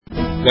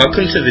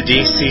Welcome to the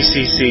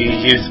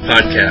DCCC Youth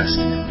Podcast.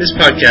 This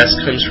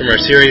podcast comes from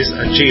our series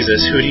on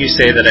Jesus, Who Do You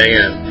Say That I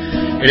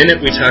Am? And in it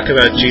we talk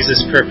about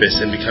Jesus'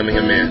 purpose in becoming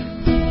a man.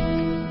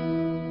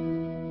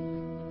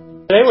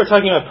 Today we're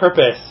talking about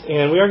purpose,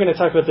 and we are going to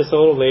talk about this a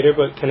little later,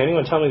 but can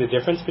anyone tell me the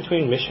difference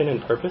between mission and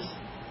purpose?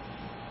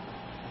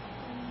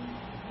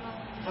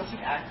 What's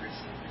like accuracy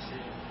and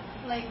precision?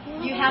 Like,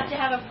 you have to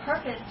have a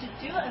purpose to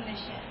do a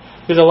mission.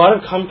 There's a lot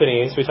of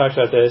companies, we talked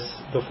about this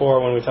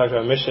before when we talked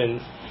about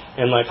mission,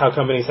 and like how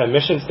companies have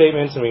mission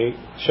statements, and we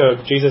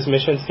showed Jesus'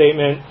 mission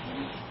statement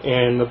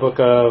in the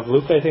book of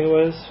Luke, I think it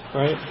was,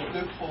 right?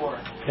 Luke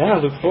 4. Yeah,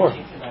 Luke 4.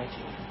 18 to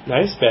 19.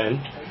 Nice, Ben.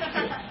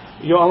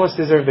 You almost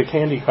deserve the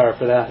candy car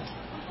for that,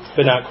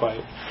 but not quite.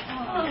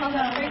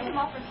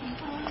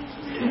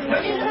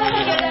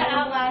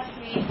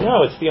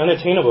 No, it's the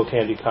unattainable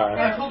candy car.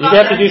 You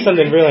have to do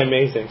something really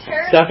amazing.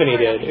 Stephanie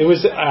did. It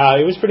was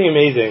pretty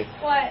amazing.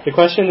 What? The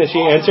question that she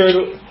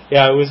answered,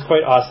 yeah, it was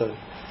quite awesome.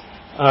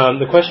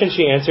 The question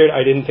she answered,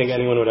 I didn't think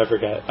anyone would ever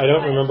get. I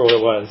don't remember what it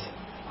was,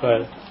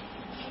 but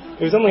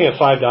it was only a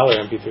 $5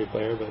 MP3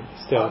 player, but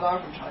still.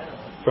 From China.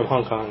 From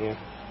Hong Kong, yeah.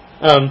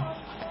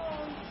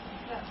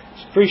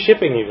 Free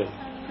shipping even.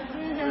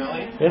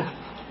 Really? Yeah.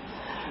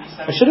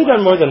 I should have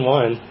done more than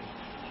one.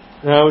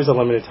 No, it was a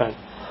limited time.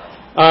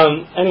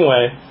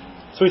 Anyway,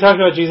 so we talked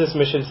about Jesus'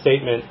 mission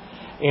statement,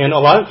 and a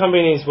lot of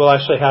companies will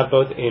actually have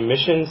both a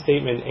mission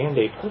statement and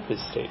a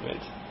purpose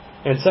statement,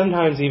 and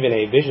sometimes even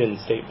a vision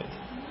statement.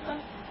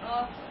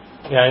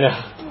 Yeah, I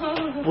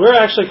know. We're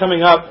actually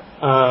coming up,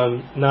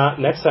 not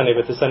next Sunday,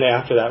 but the Sunday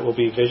after that will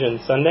be Vision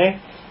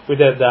Sunday. We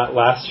did that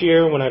last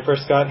year when I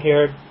first got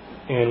here,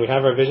 and we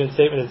have our vision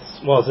statement.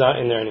 It's not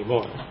in there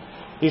anymore.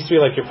 It used to be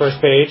like your first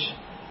page,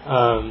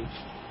 and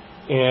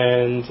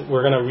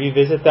we're going to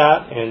revisit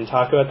that and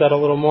talk about that a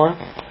little more.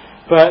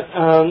 But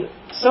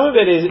some of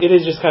it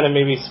is just kind of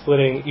maybe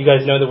splitting. You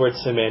guys know the word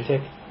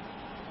semantic?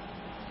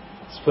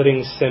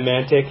 Splitting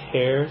semantic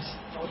hairs,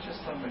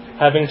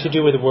 having to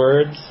do with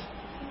words.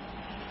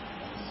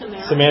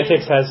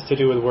 Semantics has to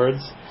do with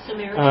words.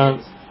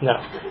 Samaritans? No,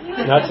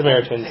 not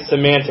Samaritans.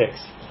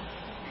 Semantics.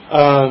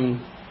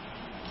 And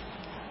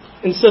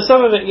so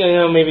some of it,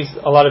 maybe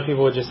a lot of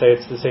people would just say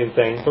it's the same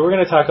thing. But we're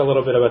going to talk a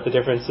little bit about the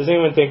difference. Does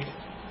anyone think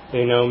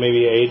they know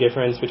maybe a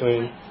difference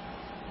between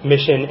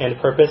mission and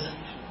purpose?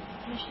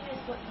 Mission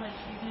is what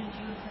you're going to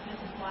do, and purpose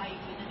is why you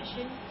do the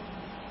mission.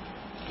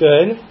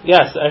 Good.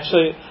 Yes,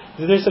 actually,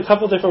 there's a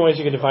couple different ways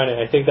you can define it.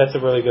 I think that's a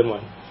really good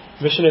one.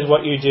 Mission is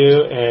what you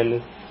do,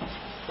 and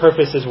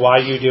purpose is why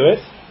you do it.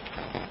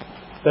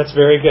 That's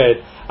very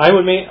good. I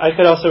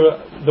could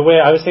also, the way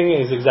I was thinking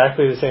is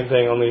exactly the same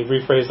thing, only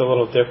rephrased a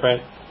little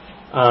different.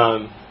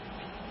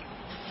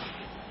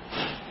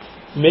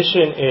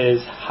 Mission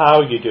is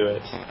how you do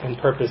it, and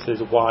purpose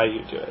is why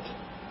you do it.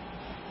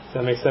 Does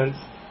that make sense?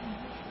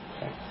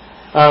 Okay.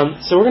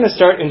 So we're going to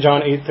start in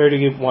John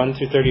 8:31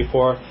 through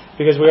 34,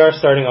 because we are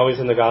starting always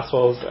in the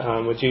Gospels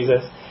with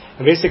Jesus.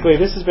 And basically,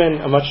 this has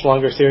been a much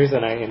longer series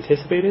than I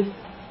anticipated.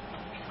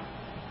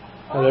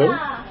 Hello?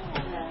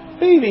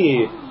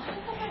 Baby!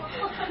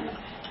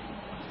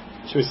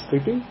 She was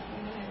sleeping?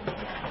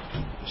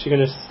 Is she going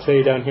to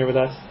stay down here with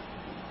us?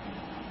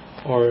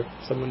 Or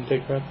someone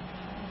take her up?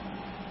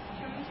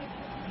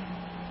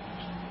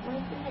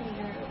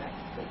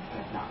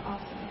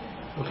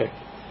 Okay.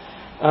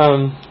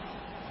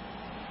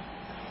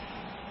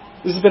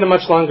 This has been a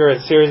much longer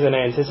series than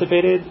I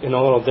anticipated, and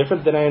a little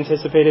different than I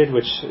anticipated,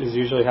 which is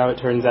usually how it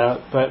turns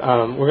out. But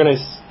we're going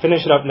to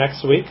finish it up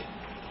next week,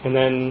 and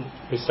then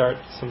we start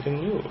something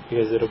new,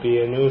 because it'll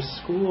be a new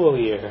school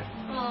year.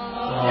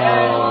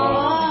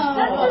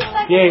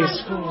 Yay,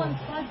 school.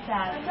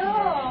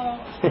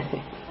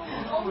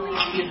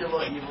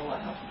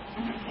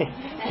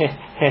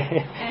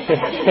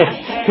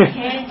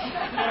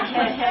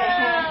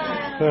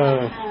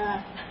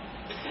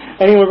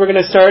 Anyway, we're going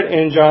to start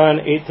in John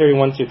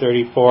 8:31 through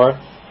 34.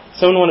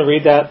 Someone want to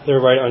read that? They're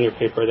right on your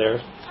paper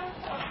there.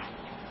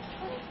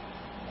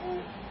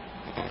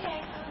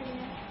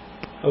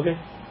 Okay,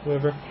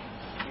 whoever. To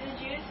the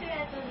Jews who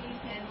had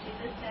believed him,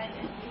 Jesus said,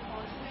 "If you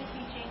hold to my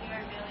teaching, you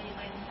are really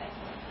my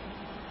disciples.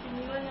 And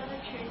you will know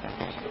the truth, and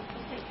the truth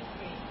will set you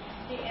free."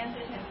 They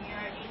answered him, "We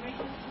are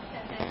Abraham's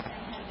descendants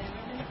and have never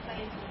been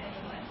slaves of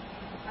anyone.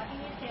 How can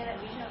you say that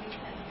we shall be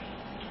set free?"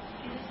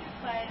 Jesus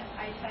replied,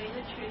 "I tell you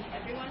the truth,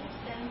 everyone who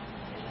sins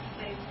is a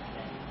slave to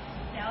sin.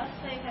 Now a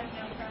slave has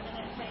no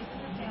permanent place in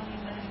the family,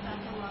 but a son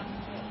belongs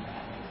to it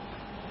forever."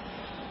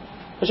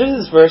 I chose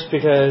this verse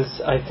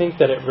because I think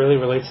that it really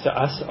relates to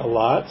us a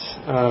lot,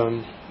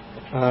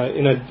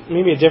 in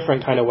maybe a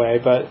different kind of way,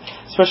 but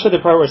especially the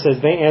part where it says,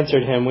 they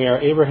answered him, "We are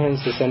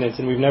Abraham's descendants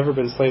and we've never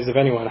been slaves of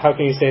anyone. How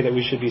can you say that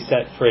we should be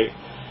set free?"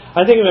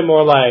 I think of it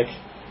more like,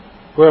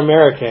 we're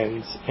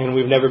Americans and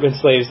we've never been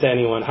slaves to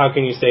anyone. How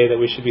can you say that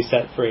we should be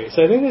set free?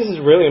 So I think this is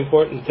a really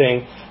important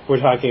thing we're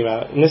talking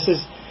about. And this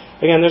is,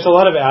 again, there's a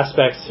lot of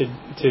aspects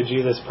to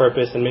Jesus'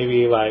 purpose and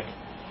maybe like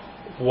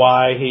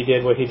why he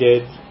did what he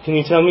did. Can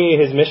you tell me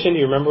his mission? Do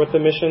you remember what the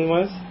mission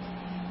was?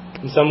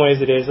 In some ways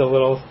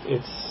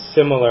it's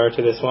similar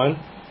to this one.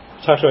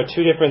 talked about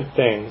two different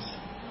things.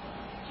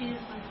 Jesus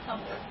was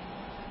humble.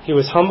 He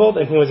was humbled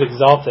and he was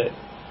exalted.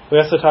 We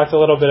also talked a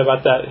little bit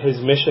about that,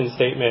 his mission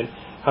statement,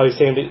 how he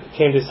came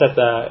to set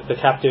the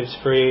captives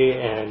free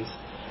and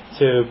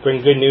to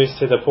bring good news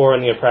to the poor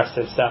and the oppressed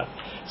and stuff.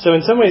 So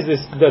in some ways,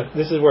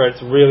 this is where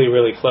it's really,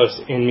 really close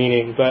in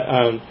meaning. But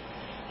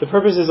the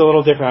purpose is a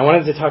little different. I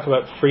wanted to talk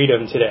about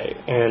freedom today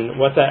and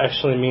what that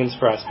actually means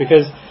for us.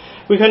 Because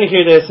we kind of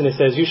hear this and it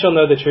says, you shall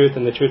know the truth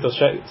and the truth will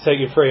set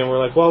you free. And we're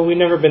like, well, we've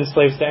never been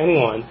slaves to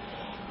anyone.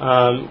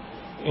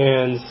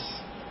 And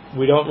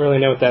we don't really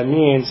know what that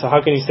means. So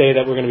how can you say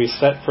that we're going to be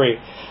set free?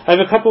 I have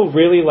a couple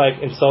really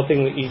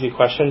insultingly easy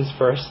questions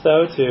first,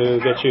 though, to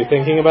get you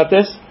thinking about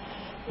this.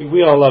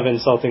 We all love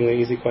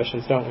insultingly easy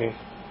questions, don't we?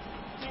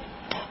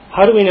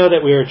 How do we know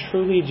that we are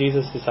truly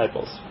Jesus'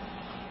 disciples?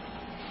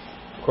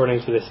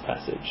 According to this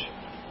passage.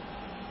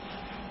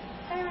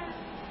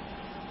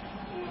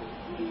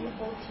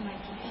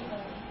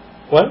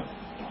 What?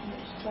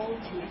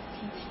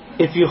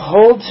 If you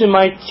hold to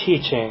my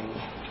teaching,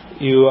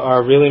 you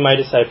are really my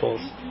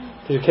disciples.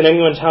 Can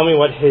anyone tell me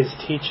what his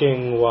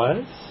teaching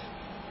was?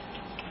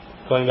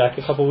 Going back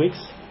a couple weeks?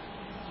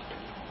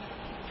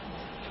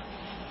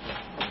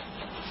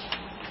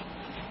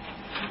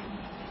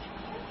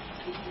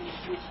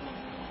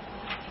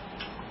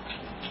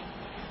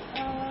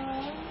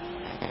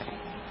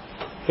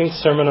 I think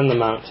Sermon on the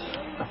Mount.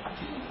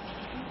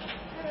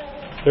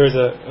 There is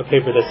a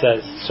paper that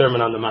says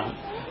Sermon on the Mount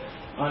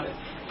on it.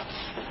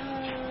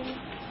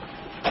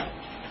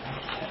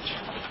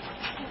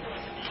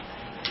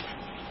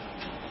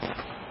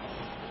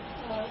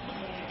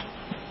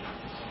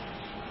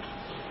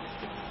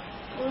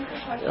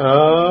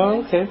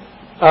 Oh, okay.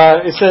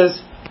 It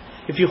says,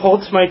 if you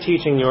hold to my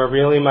teaching, you are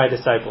really my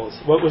disciples.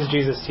 What was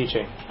Jesus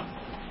teaching?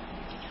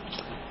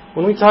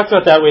 When we talked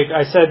about that week,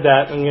 I said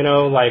that, and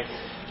a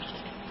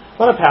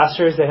lot of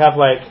pastors, they have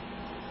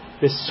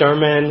this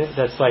sermon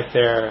that's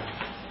their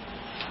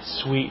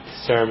sweet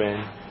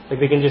sermon.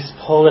 They can just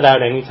pull it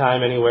out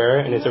anytime, anywhere,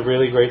 and it's a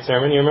really great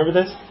sermon. You remember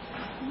this?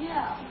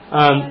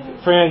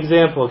 Yeah. For an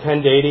example,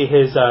 Ken Dady,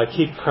 his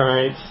Keep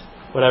Current,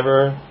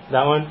 whatever,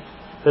 that one,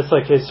 that's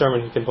his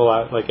sermon he can pull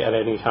out at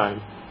any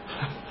time.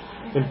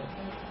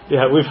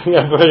 Yeah,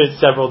 I've heard it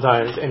several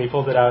times, and he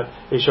pulled it out,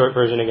 a short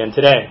version again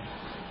today.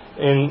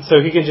 And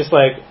so he can just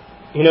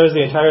he knows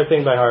the entire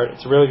thing by heart.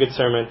 It's a really good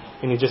sermon,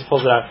 and he just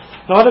pulls it out.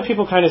 And a lot of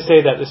people kind of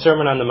say that the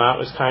Sermon on the Mount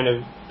was kind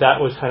of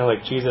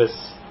like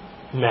Jesus'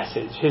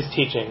 message, his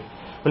teaching.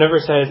 Whenever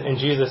it says, and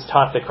Jesus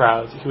taught the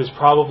crowds, he was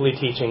probably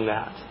teaching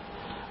that.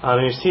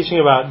 He was teaching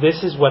about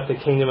this is what the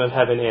kingdom of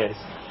heaven is.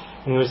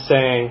 And he was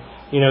saying,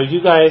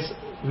 you guys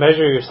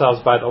measure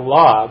yourselves by the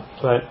law,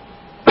 but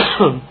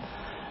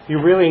you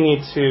really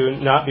need to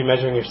not be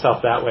measuring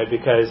yourself that way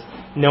because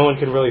no one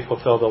can really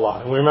fulfill the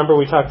law. And remember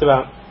we talked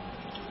about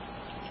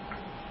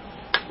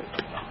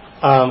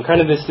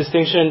kind of this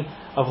distinction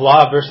of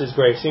law versus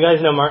grace. You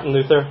guys know Martin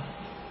Luther?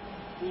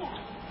 Yeah.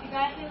 You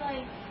guys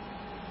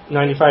are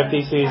 95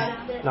 Theses.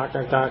 Knock,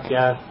 knock, knock.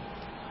 Yeah.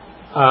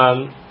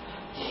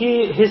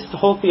 His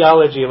whole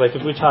theology,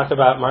 if we talk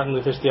about Martin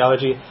Luther's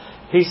theology,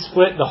 he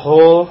split the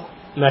whole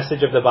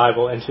message of the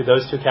Bible into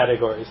those two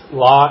categories,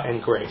 law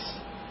and grace.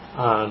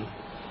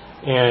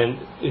 And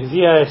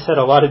Zia said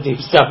a lot of deep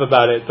stuff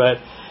about it, but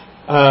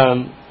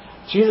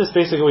Jesus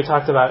basically, we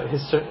talked about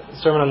his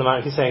Sermon on the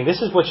Mount, he's saying,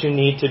 this is what you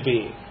need to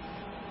be.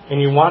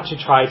 And you want to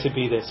try to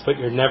be this, but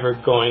you're never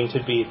going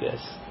to be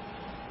this.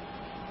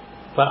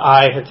 But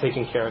I have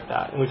taken care of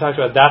that. And we talked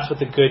about that's what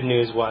the good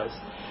news was.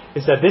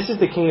 Is that this is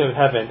the kingdom of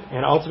heaven,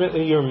 and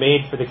ultimately you're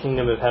made for the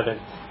kingdom of heaven,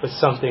 but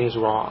something's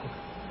wrong.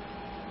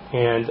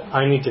 And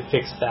I need to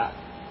fix that.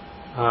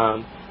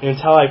 And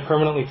until I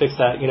permanently fix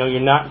that, you're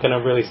not going to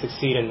really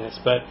succeed in this.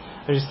 But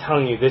I'm just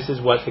telling you, this is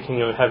what the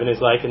kingdom of heaven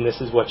is like, and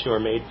this is what you are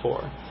made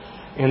for.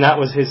 And that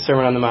was his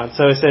Sermon on the Mount.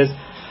 So it says,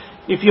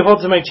 if you hold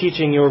to my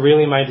teaching, you are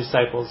really my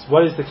disciples.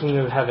 What is the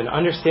kingdom of heaven?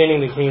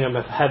 Understanding the kingdom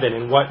of heaven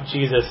and what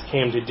Jesus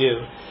came to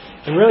do.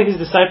 And really his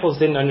disciples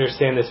didn't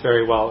understand this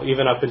very well,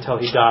 even up until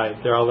he died.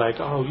 They're all like,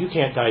 oh, you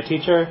can't die,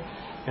 teacher,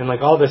 and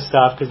all this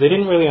stuff, because they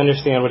didn't really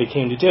understand what he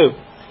came to do.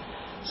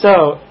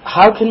 So,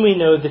 how can we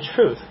know the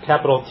truth?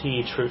 Capital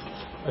T, truth,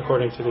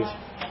 according to these.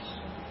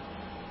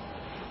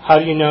 How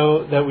do you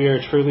know that we are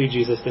truly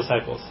Jesus'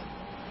 disciples?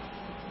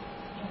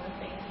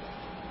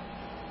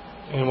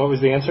 And what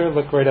was the answer?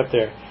 Look right up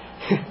there.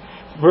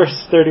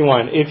 Verse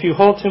 31. If you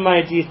hold to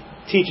my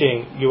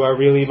teaching, you are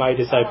really my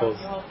disciples.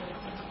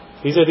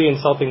 These are the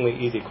insultingly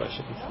easy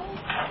questions.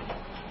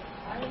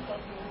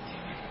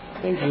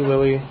 Thank you,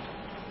 Lily.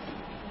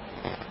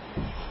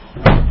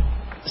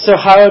 So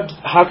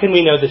how can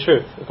we know the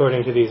truth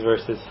according to these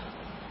verses?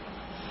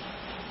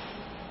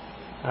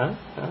 Huh?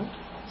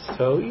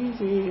 So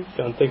easy.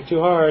 Don't think too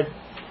hard.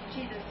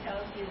 Jesus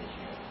tells you the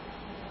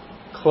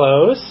truth.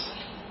 Close.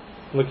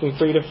 Looking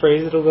for you to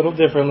phrase it a little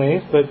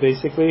differently, but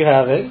basically you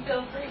have it. You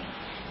feel free.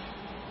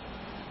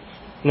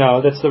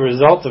 No, that's the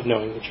result of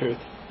knowing the truth.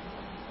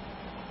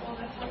 Well,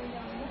 that's how we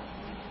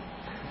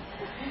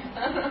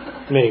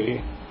know.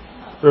 Maybe.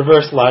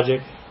 Reverse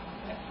logic.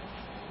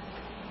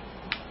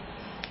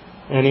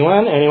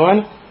 Anyone?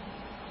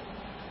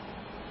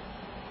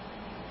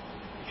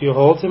 If you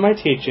hold to my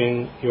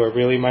teaching, you are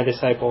really my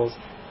disciples,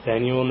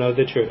 then you will know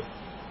the truth.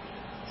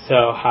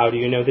 So, how do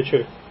you know the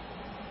truth?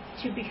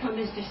 To become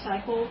his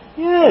disciple.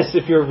 Yes,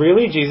 if you're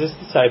really Jesus'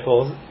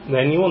 disciples,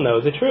 then you will know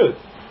the truth.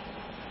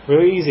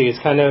 Really easy.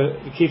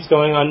 It keeps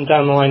going on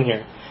down the line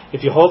here.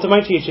 If you hold to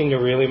my teaching,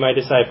 you're really my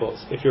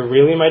disciples. If you're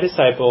really my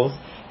disciples,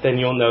 then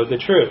you'll know the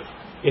truth.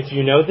 If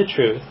you know the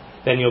truth,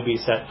 then you'll be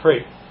set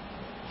free.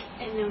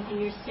 And then when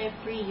you're set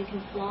free, you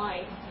can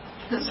fly.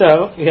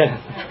 So, yeah,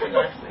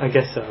 I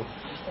guess so.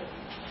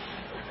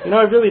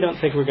 I really don't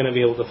think we're going to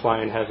be able to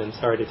fly in heaven.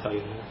 Sorry to tell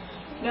you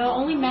that. No,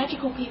 only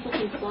magical people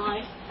can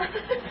fly.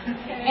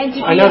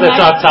 And I know that's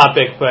off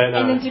topic, but...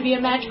 And then to be a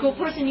magical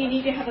person, you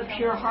need to have a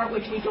pure heart,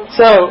 which we don't have.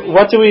 So,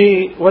 what do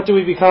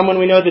we become when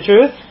we know the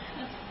truth?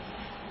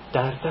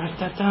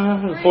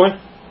 Fourth?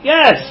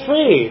 Yes,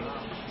 free!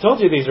 Told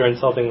you these are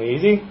insultingly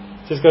easy.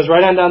 Just goes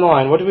right on down the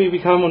line. What do we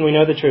become when we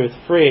know the truth?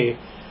 Free.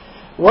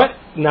 What?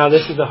 Now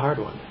this is the hard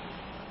one.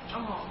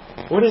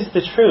 What is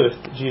the truth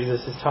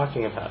Jesus is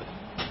talking about?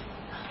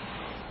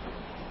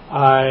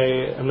 I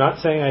am not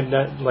saying I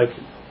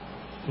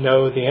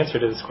know the answer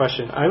to this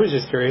question. I was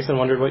just curious and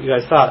wondered what you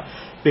guys thought.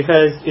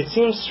 Because it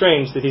seems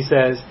strange that he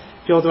says,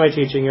 if you hold to my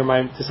teaching, you're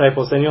my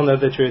disciples, then you'll know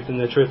the truth, and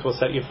the truth will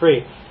set you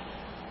free.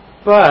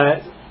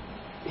 But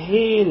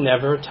he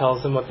never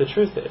tells them what the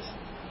truth is.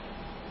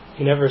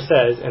 He never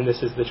says, and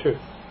this is the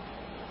truth.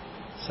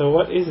 So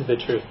what is the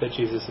truth that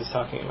Jesus is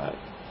talking about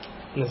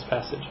in this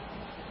passage?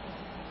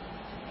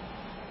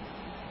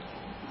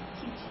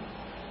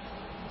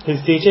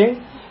 His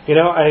teaching?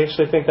 I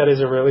actually think that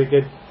is a really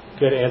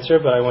good answer,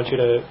 but I want you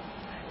to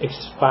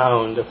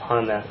expound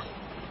upon that.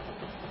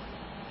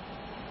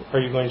 Are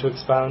you going to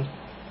expound?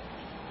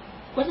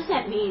 What does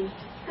that mean?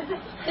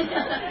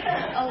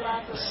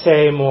 Elaborate.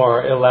 Say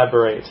more,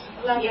 elaborate.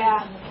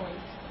 Yeah.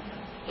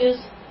 Is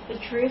the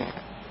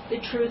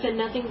truth and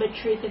nothing but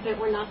truth? If it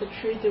were not the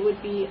truth, it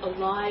would be a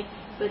lie.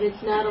 But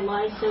it's not a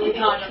lie, so it's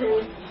the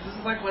truth.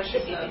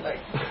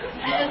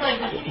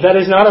 That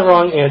is not a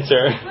wrong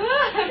answer.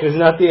 It is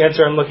not the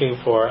answer I'm looking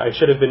for. I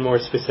should have been more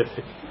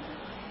specific.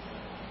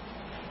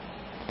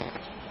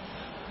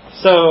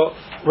 So,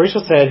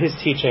 Rachel said his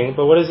teaching,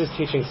 but what does his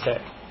teaching say?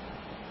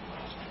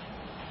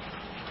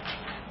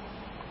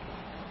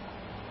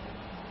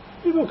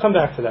 Maybe we'll come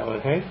back to that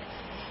one, hey?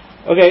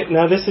 Okay,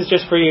 now this is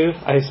just for you.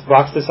 I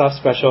boxed this off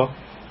special.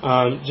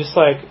 Just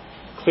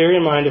clear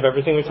your mind of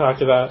everything we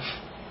talked about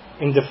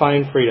and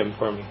define freedom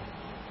for me.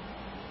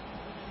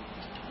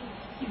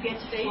 You get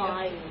to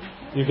fly.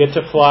 You get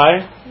to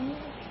fly?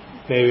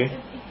 Maybe.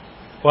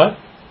 What?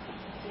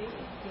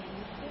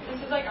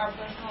 This is our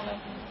personal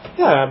lesson.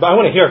 Yeah, but I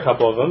want to hear a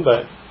couple of them,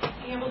 but...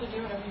 Being able to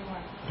do whatever you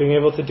want. Being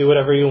able to do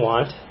whatever you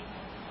want.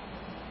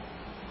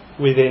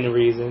 Within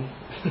reason.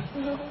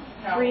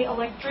 Free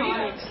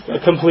electronics.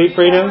 Complete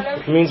freedom?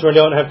 It means we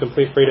don't have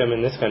complete freedom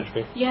in this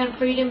country. Yeah, and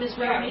freedom is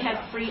where we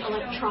have free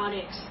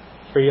electronics.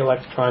 Free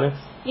electronics?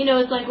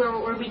 It's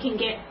where we can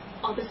get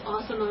all this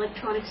awesome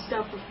electronic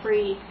stuff for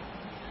free.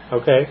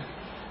 Okay.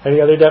 Any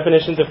other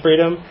definitions of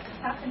freedom?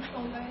 Not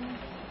controlled by anything.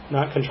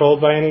 Not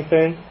controlled by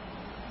anything?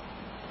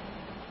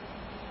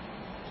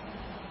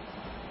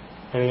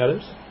 Any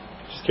others?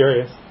 Just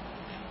curious.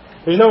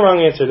 There's no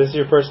wrong answer. This is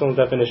your personal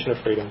definition of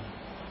freedom.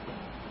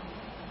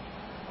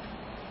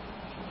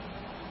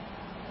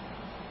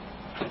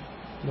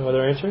 No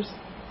other answers?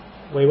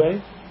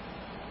 Wei?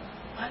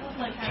 I would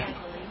like to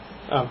believe.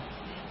 Oh.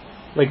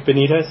 Like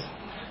Benitez?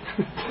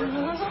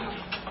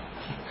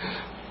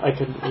 I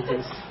couldn't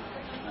resist.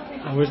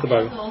 Oh, where's the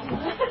Bible?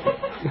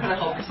 Couldn't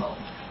help yourself.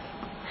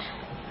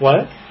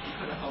 What?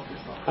 Couldn't help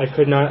yourself. I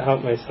could not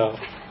help myself.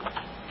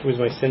 It was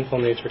my sinful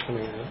nature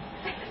coming out.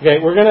 Okay,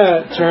 we're going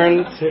to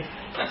turn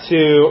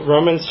to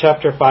Romans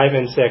chapter 5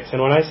 and 6.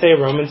 And when I say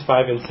Romans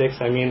 5 and 6,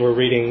 I mean we're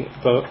reading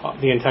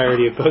the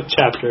entirety of both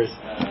chapters.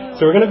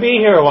 So we're going to be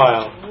here a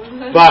while.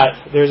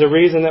 But there's a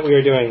reason that we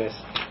are doing this.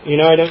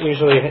 I don't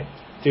usually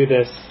do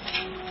this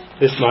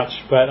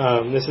much, but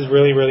this is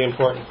really, really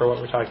important for what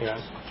we're talking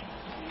about.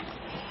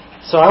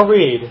 So I'll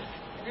read.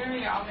 You're going to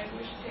read out. Maybe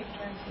we should take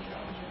turns to go.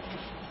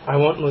 I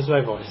won't lose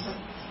my voice.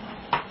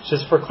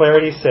 Just for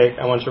clarity's sake,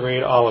 I want to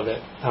read all of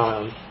it.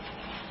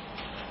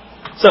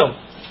 So,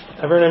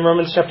 everyone in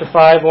Romans chapter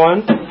 5,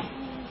 1.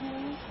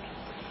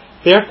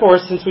 Therefore,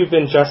 since we've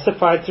been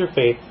justified through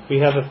faith, we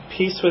have a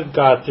peace with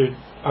God through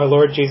our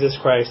Lord Jesus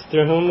Christ,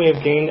 through whom we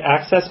have gained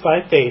access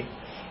by faith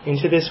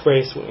into this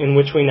grace in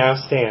which we now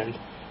stand.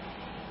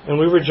 And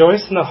we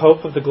rejoice in the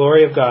hope of the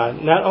glory of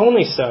God. Not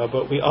only so,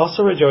 but we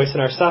also rejoice in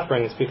our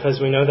sufferings, because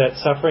we know that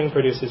suffering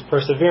produces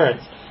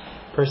perseverance,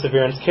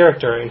 perseverance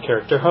character, and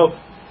character hope.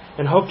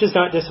 And hope does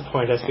not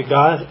disappoint us,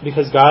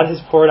 because God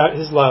has poured out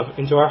His love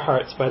into our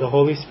hearts by the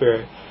Holy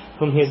Spirit,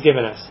 whom He has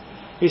given us.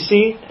 You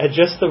see, at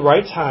just the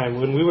right time,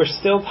 when we were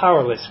still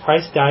powerless,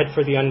 Christ died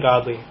for the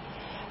ungodly.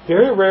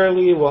 Very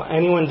rarely will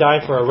anyone die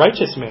for a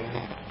righteous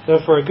man, though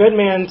for a good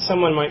man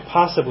someone might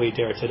possibly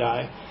dare to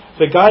die.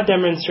 But God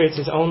demonstrates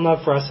His own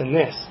love for us in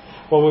this: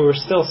 while we were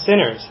still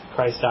sinners,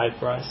 Christ died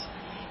for us.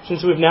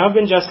 Since we've now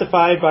been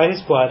justified by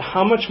his blood,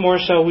 how much more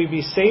shall we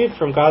be saved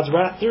from God's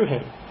wrath through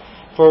him?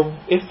 For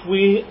if,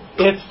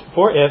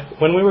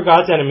 when we were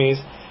God's enemies,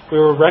 we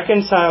were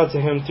reconciled to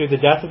him through the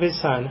death of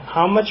his Son,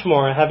 how much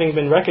more, having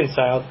been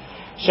reconciled,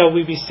 shall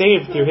we be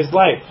saved through his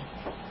life?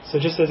 So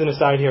just as an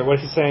aside here, what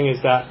he's saying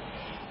is that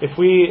if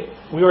we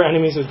were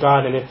enemies with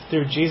God, and if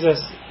through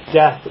Jesus'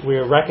 death we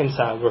are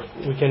reconciled,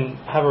 we can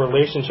have a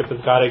relationship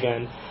with God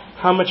again,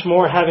 how much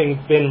more,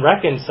 having been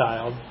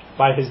reconciled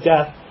by his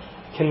death,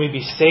 can we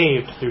be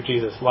saved through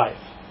Jesus' life?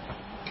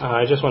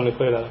 I just wanted to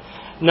clear that up.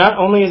 Not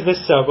only is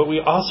this so, but we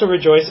also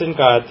rejoice in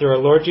God through our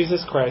Lord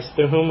Jesus Christ,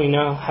 through whom we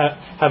now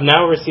have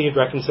now received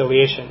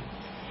reconciliation.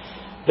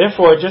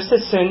 Therefore, just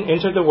as sin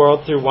entered the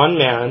world through one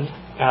man,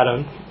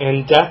 Adam,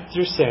 and death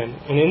through sin,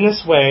 and in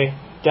this way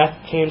death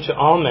came to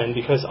all men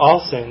because all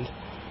sinned.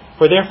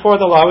 For before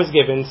the law was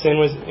given, sin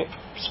was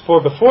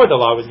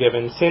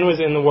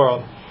in the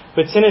world.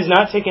 But sin is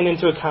not taken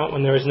into account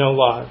when there is no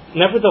law.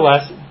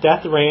 Nevertheless,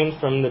 death reigned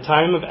from the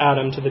time of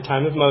Adam to the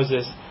time of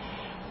Moses,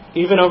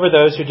 even over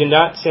those who did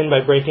not sin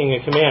by breaking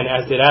a command,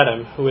 as did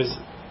Adam, who is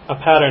a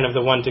pattern of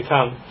the one to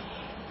come.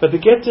 But the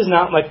gift is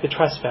not like the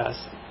trespass.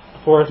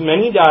 For if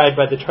many died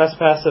by the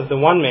trespass of the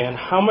one man,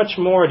 how much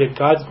more did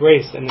God's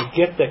grace and the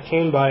gift that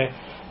came by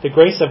the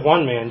grace of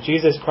one man,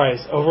 Jesus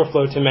Christ,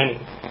 overflow to many?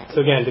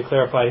 So again, to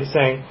clarify, he's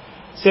saying,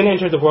 sin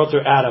entered the world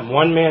through Adam.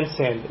 One man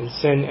sinned, and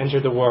sin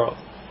entered the world.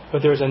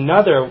 But there is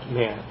another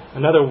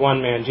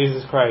one man,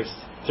 Jesus Christ,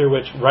 through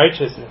which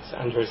righteousness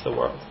enters the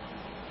world.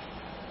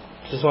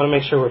 Just want to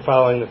make sure we're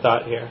following the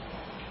thought here.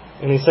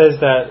 And he says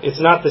that it's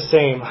not the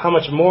same. How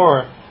much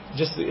more,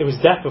 it was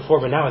death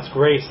before, but now it's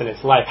grace and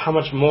it's life. How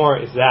much more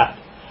is that?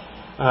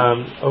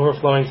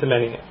 Overflowing to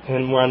many.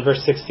 And we're on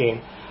verse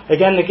 16.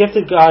 Again, the gift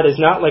of God is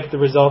not like the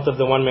result of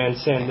the one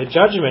man's sin. The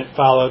judgment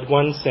followed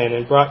one sin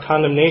and brought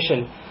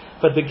condemnation,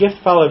 but the gift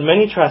followed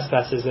many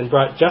trespasses and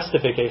brought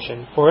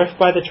justification. For if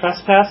by the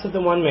trespass of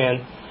the one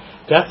man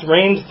death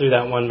reigned through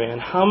that one man,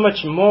 how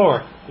much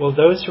more will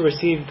those who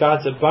receive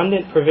God's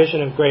abundant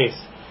provision of grace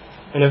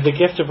and of the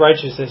gift of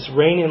righteousness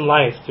reign in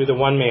life through the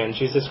one man,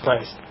 Jesus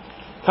Christ?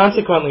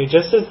 Consequently,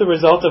 just as the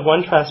result of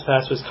one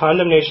trespass was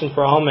condemnation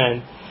for all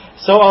men,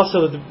 so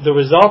also the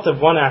result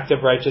of one act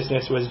of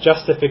righteousness was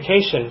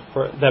justification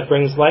that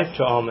brings life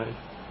to all men.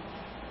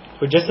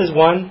 For just as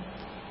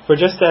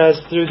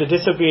through the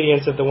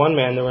disobedience of the one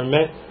man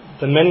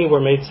the many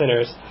were made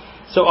sinners,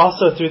 so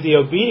also through the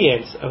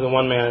obedience of the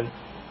one man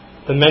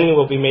the many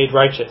will be made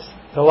righteous.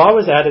 The law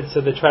was added so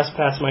the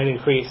trespass might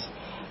increase,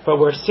 but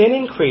where sin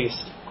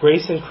increased,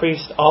 grace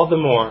increased all the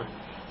more,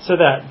 so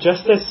that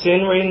just as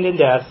sin reigned in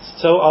death,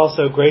 so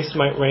also grace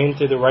might reign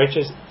through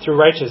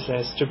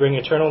righteousness to bring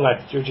eternal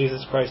life through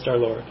Jesus Christ our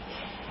Lord.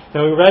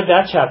 Now we read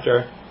that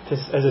chapter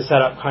as a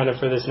setup kind of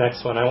for this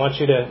next one. I want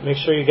you to make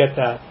sure you get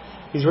that.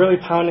 He's really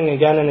pounding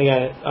again and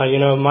again.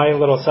 My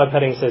little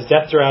subheading says,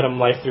 death through Adam,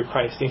 life through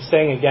Christ. He's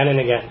saying again and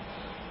again,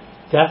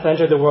 death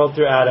entered the world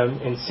through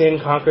Adam, and sin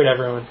conquered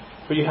everyone.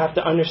 But you have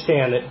to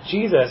understand that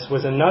Jesus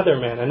was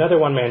another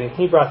one man, and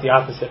he brought the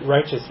opposite,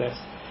 righteousness.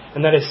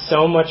 And that is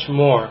so much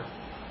more.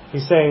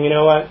 He's saying, you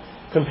know what?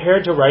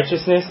 Compared to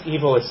righteousness,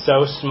 evil is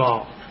so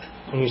small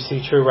when you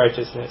see true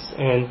righteousness.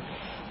 And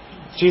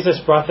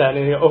Jesus brought that,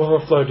 and it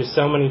overflowed to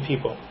so many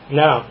people.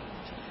 Now,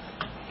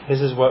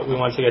 this is what we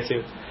want to get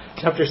to.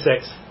 Chapter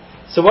 6.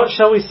 So what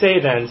shall we say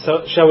then?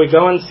 So shall we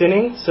go on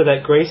sinning so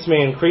that grace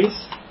may increase?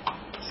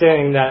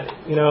 Saying that,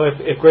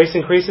 if grace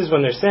increases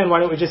when there's sin, why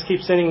don't we just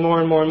keep sinning more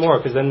and more and more?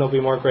 Because then there'll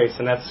be more grace,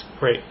 and that's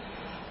great.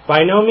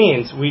 By no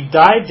means. We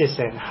died to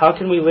sin. How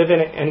can we live in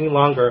it any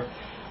longer?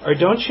 Or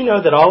don't you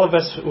know that all of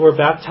us who were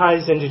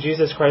baptized into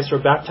Jesus Christ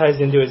were baptized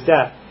into his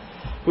death?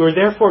 We were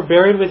therefore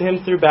buried with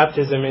him through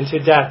baptism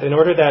into death, in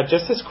order that,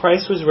 just as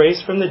Christ was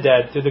raised from the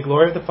dead through the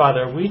glory of the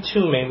Father, we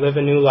too may live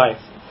a new life.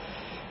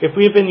 If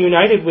we have been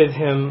united with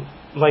him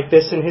like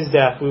this in his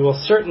death, we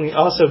will certainly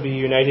also be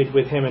united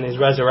with him in his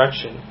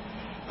resurrection.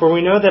 For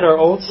we know that our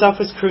old self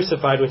is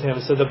crucified with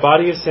him, so the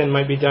body of sin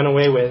might be done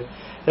away with,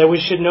 that we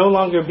should no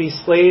longer be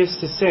slaves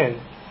to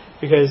sin,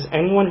 because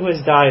anyone who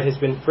has died has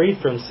been freed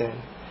from sin.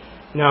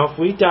 Now, if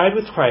we died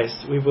with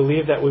Christ, we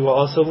believe that we will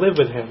also live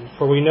with him.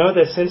 For we know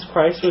that since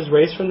Christ was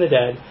raised from the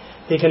dead,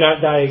 he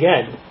cannot die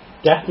again.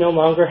 Death no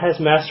longer has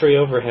mastery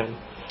over him.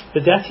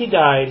 The death he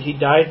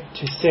died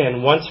to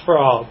sin once for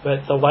all,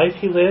 but the life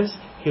he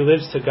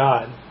lives to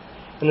God.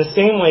 In the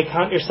same way,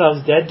 count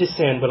yourselves dead to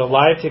sin, but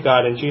alive to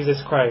God in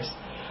Jesus Christ.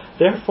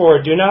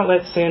 Therefore, do not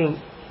let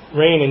sin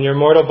reign in your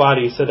mortal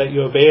body, so that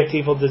you obey its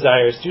evil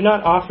desires. Do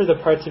not offer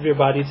the parts of your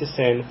body to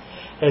sin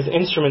as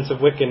instruments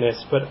of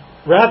wickedness, but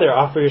rather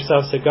offer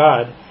yourselves to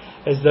God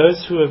as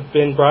those who have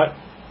been brought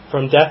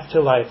from death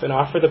to life, and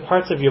offer the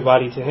parts of your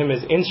body to him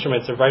as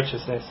instruments of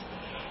righteousness.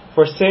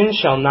 For sin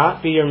shall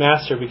not be your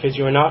master, because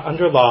you are not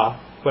under law,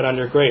 but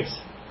under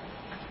grace.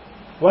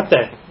 What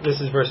then?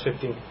 This is verse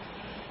 15.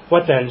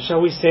 What then?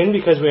 Shall we sin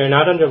because we are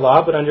not under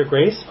law, but under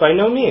grace? By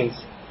no means.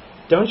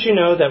 Don't you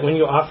know that when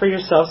you offer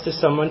yourselves to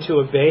someone to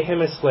obey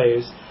him as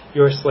slaves,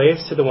 you are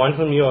slaves to the one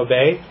whom you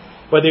obey,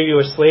 whether you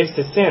are slaves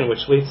to sin,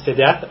 which leads to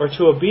death, or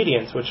to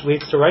obedience, which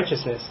leads to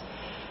righteousness.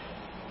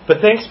 But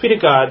thanks be to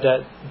God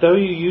that, though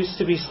you used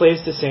to be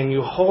slaves to sin,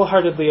 you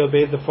wholeheartedly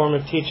obeyed the form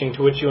of teaching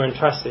to which you were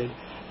entrusted.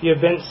 You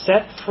have been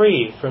set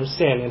free from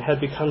sin and have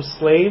become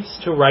slaves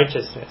to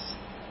righteousness.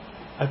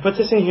 I put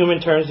this in human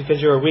terms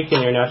because you are weak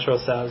in your natural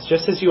selves.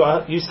 Just as you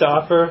used to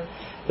offer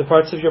the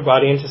parts of your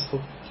body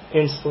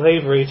in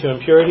slavery to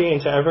impurity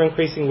and to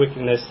ever-increasing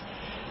wickedness,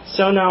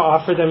 so now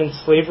offer them in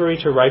slavery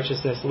to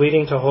righteousness,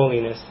 leading to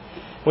holiness.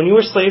 When you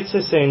were slaves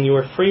to sin, you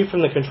were free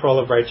from the control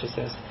of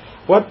righteousness.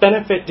 What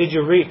benefit did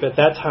you reap at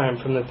that time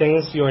from the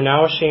things you are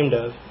now ashamed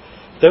of?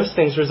 Those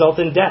things result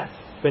in death.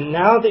 But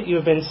now that you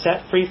have been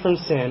set free from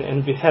sin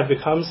and have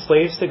become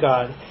slaves to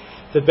God,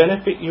 the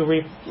benefit you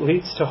reap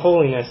leads to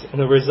holiness,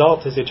 and the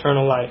result is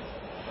eternal life.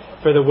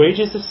 For the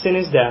wages of sin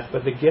is death,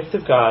 but the gift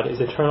of God is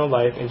eternal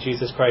life in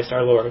Jesus Christ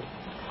our Lord.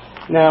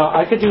 Now,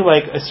 I could do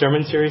like a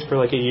sermon series for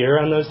like a year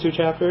on those two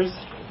chapters,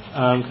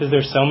 because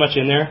there's so much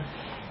in there.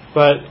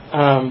 But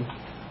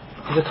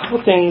there's a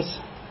couple things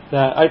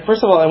that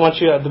first of all, I want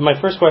you. My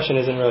first question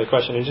isn't really a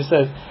question. It just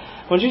says,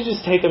 I want you to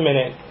just take a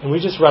minute, and we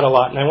just read a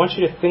lot, and I want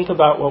you to think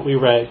about what we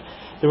read.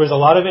 There was a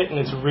lot of it, and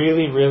it's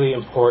really, really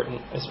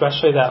important,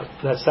 especially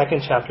that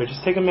second chapter.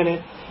 Just take a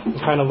minute and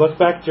kind of look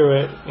back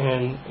through it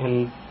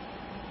and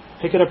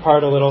pick it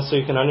apart a little so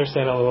you can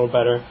understand it a little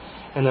better,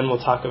 and then we'll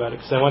talk about it,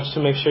 because I want you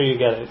to make sure you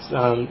get it,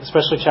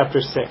 especially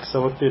chapter 6.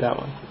 So look through that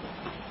one.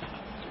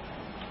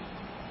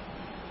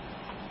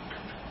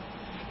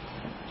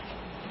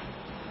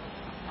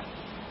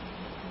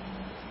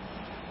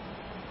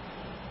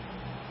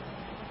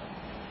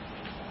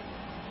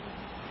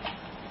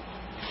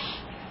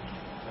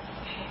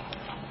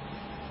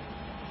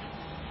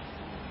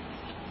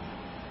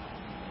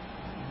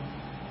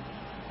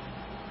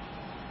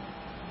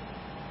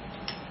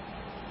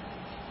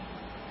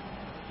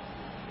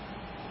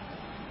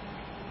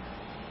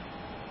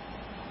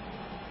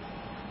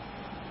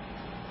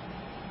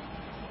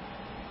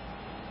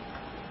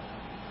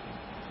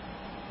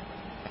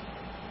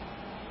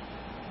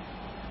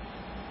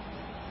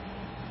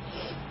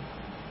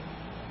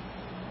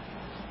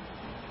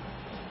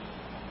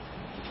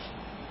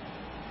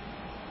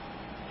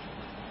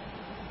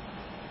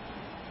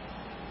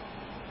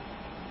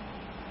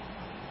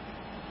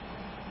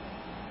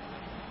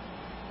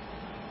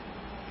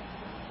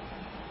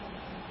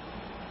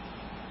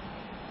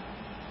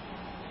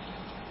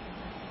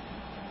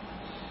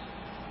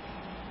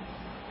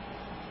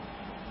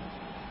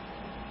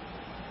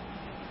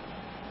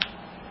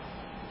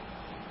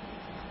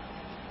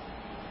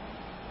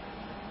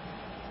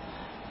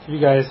 Give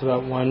you guys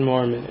about one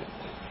more minute.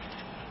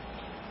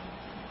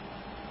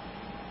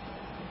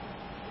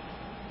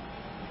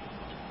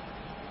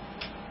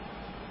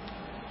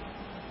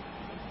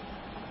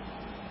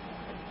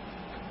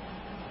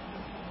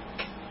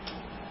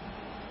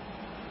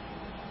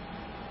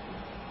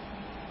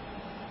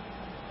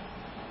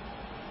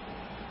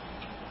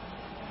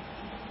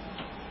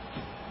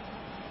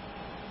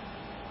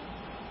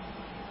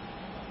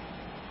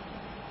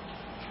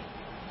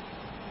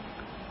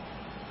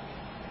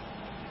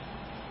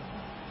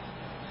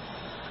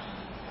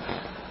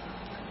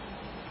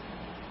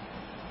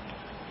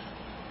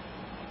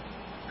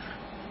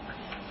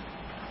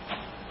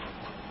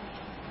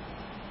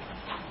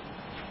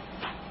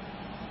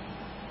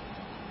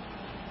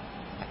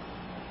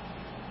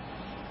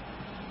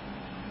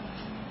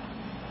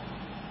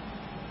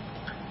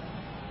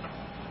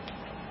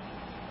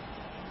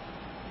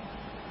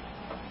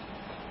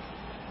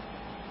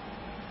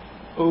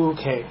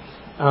 Okay.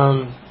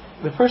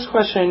 The first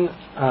question,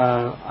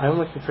 I'm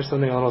looking for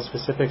something a little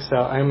specific, so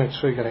I'm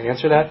actually going to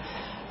answer that.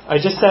 I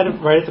just said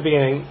right at the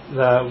beginning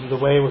the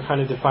way we're kind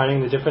of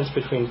defining the difference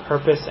between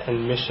purpose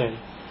and mission.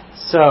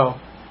 So,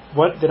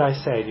 what did I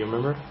say? Do you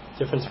remember?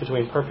 Difference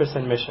between purpose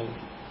and mission.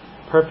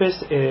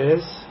 Purpose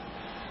is,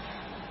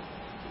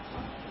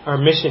 or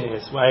mission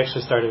is, well, I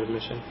actually started with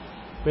mission.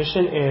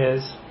 Mission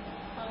is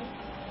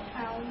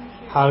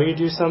how you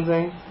do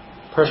something.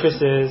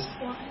 Purpose is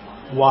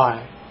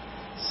why.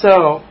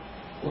 So,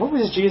 what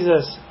was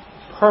Jesus'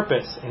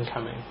 purpose in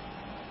coming,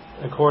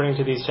 according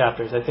to these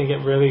chapters? I think it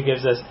really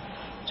gives us,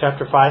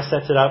 chapter 5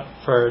 sets it up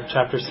for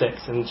chapter 6,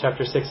 and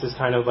chapter 6 is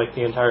kind of like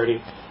the entirety,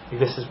 like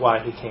this is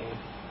why he came.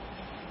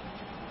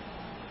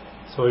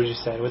 So what would you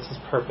say? What's his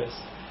purpose?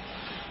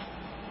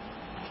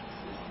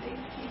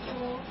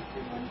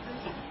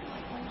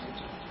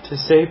 To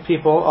save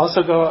people.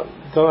 Also go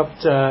up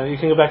to, you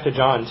can go back to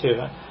John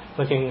too,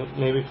 looking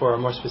maybe for a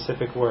more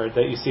specific word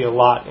that you see a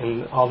lot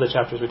in all the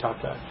chapters we talked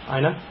about.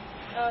 Ina?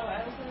 Oh,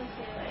 I was going to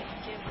say, like,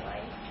 give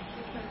life,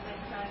 because it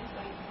sounds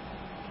like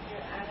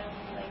you're Adam,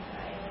 like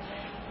I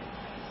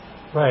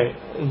am. Right.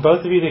 And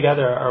both of you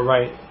together are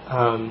right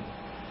on.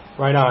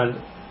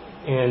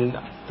 And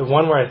the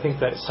one where I think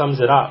that sums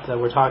it up that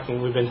we've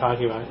been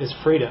talking about is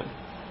freedom.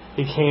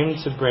 He came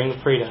to bring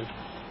freedom.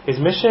 His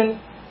mission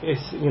is,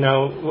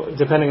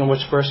 depending on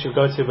which verse you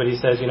go to, but he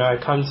says, I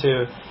come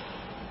to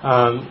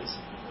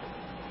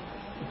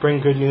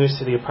bring good news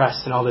to the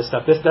oppressed and all this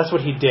stuff. That's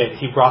what he did.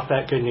 He brought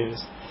that good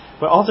news.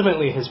 But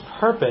ultimately, his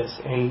purpose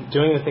in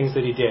doing the things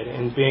that he did,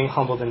 and being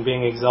humbled and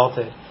being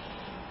exalted,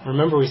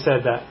 remember we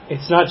said that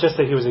it's not just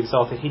that he was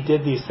exalted. He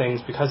did these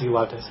things because he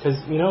loved us. Because,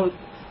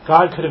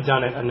 God could have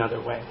done it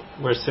another way,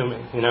 we're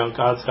assuming.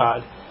 God's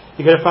God.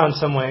 He could have found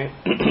some way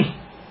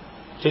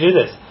to do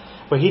this.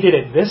 But he did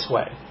it this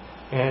way.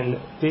 And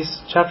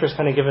these chapters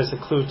kind of give us a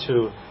clue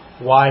to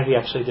why he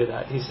actually did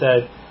that. He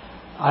said,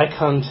 I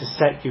come to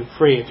set you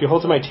free. If you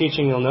hold to my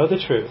teaching, you'll know the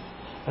truth,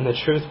 and the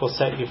truth will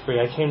set you free.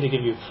 I came to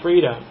give you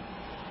freedom.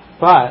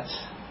 But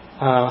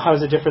how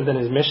is it different than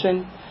his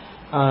mission?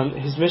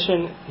 His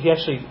mission, he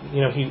actually,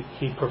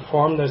 he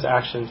performed those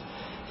actions.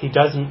 He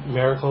does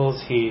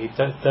miracles. He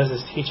does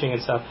his teaching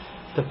and stuff.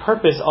 The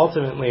purpose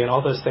ultimately in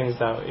all those things,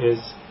 though, is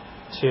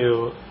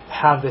to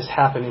have this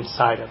happen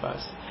inside of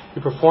us. He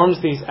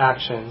performs these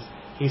actions.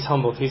 He's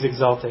humbled. He's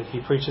exalted. He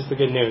preaches the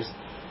good news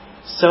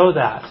so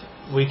that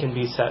we can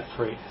be set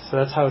free. So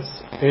that's how it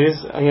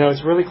is.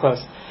 It's really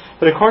close.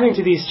 But according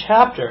to these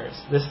chapters,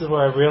 this is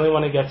where I really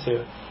want to get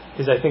to,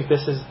 because I think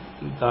this is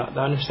the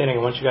understanding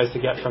I want you guys to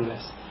get from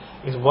this,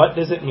 is what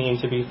does it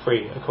mean to be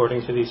free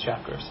according to these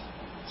chapters,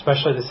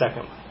 especially the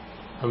second one,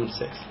 Romans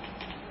 6.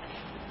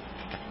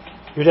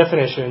 Your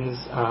definitions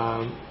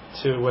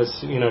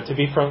to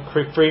be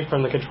free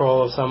from the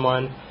control of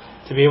someone,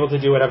 to be able to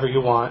do whatever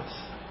you want,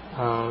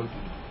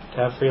 to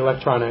have free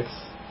electronics.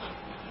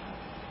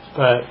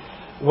 But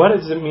what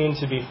does it mean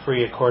to be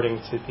free according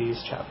to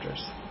these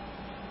chapters?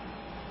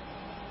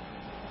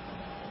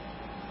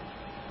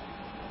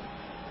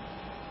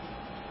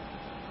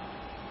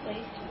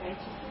 Slave to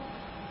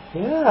righteousness.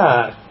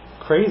 Yeah,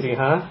 crazy,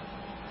 huh?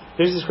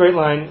 There's this great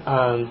line,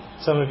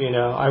 some of you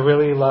know, I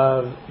really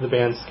love the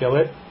band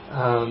Skillet,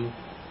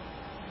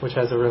 which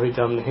has a really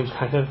dumb name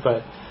kind of,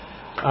 but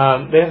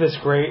they have this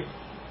great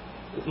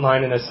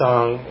line in a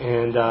song,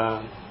 and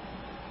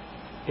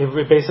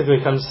it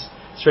basically comes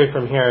straight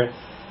from here.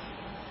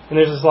 And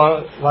there's this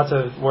lots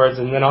of words,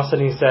 and then all of a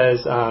sudden he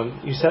says,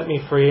 you set me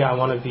free, I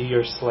want to be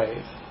your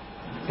slave.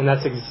 And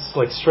that's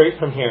straight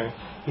from here.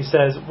 He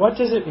says, what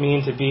does it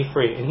mean to be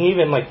free? And he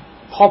even,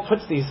 Paul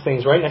puts these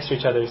things right next to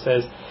each other. He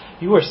says,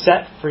 you were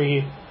set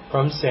free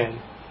from sin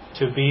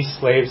to be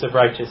slaves of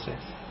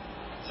righteousness.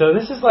 So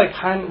this is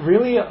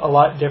really a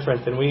lot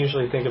different than we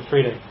usually think of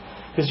freedom.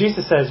 Because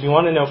Jesus says, you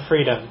want to know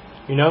freedom.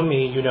 You know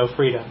me, you know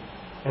freedom.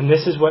 And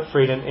this is what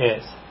freedom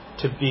is,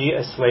 to be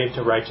a slave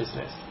to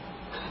righteousness.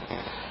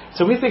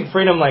 So we think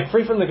freedom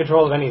free from the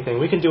control of anything.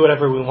 We can do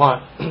whatever we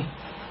want.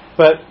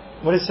 But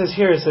what it says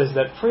here, it says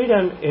that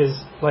freedom is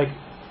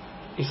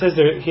he says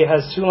he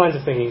has two lines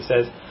of thinking. He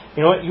says,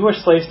 you know what, you were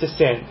slaves to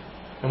sin.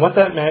 And what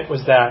that meant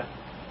was that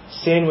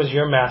sin was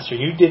your master.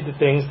 You did the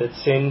things that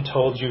sin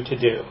told you to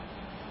do.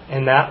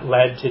 And that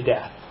led to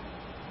death.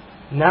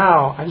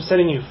 Now, I'm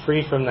setting you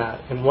free from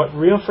that. And what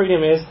real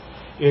freedom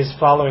is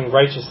following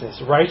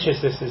righteousness.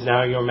 Righteousness is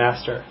now your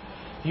master.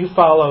 You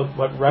follow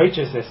what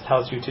righteousness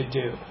tells you to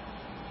do.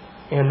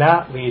 And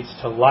that leads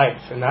to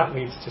life. And that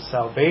leads to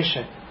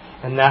salvation.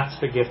 And that's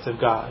the gift of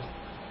God.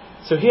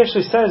 So he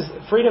actually says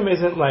freedom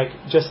isn't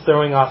just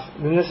throwing off,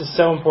 and this is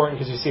so important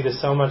because you see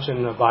this so much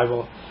in the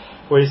Bible,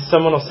 where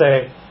someone will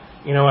say,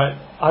 you know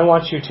what, I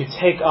want you to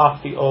take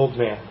off the old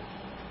man.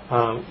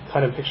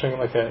 Kind of picturing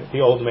it the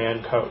old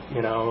man coat,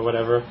 or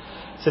whatever.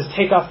 It says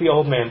take off the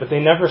old man, but they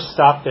never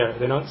stop there.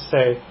 They don't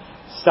say,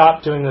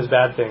 stop doing those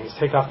bad things,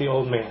 take off the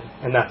old man,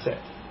 and that's it.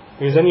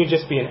 Because then you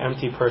just be an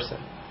empty person.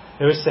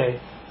 They would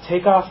say,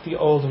 take off the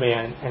old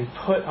man and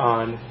put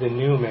on the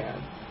new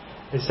man.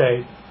 They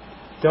say,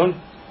 don't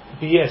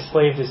be a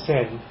slave to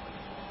sin,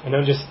 and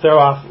don't just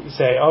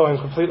say, oh, I'm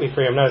completely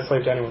free, I'm not a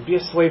slave to anyone. Be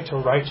a slave to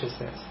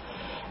righteousness.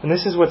 And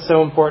this is what's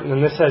so important,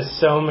 and this has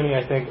so many,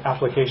 I think,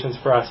 applications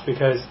for us,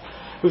 because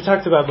we've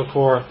talked about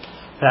before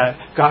that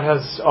God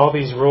has all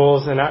these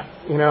rules, and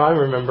I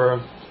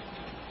remember,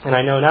 and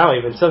I know now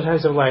even,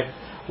 sometimes I'm like,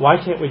 why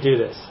can't we do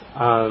this?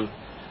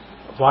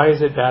 Why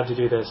is it bad to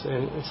do this?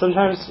 And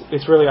sometimes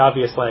it's really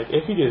obvious,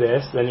 if you do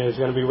this, then there's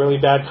going to be really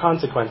bad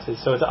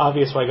consequences, so it's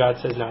obvious why God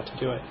says not to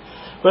do it.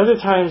 But other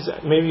times,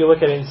 maybe you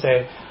look at it and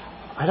say,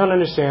 I don't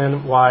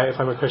understand why, if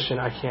I'm a Christian,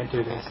 I can't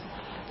do this.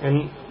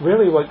 And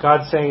really what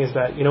God's saying is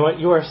that, you know what,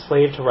 you are a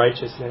slave to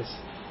righteousness.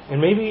 And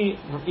maybe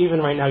even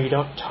right now you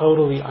don't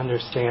totally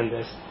understand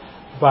this,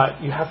 but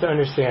you have to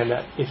understand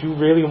that if you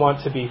really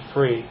want to be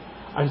free,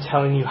 I'm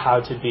telling you how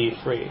to be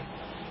free.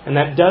 And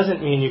that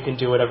doesn't mean you can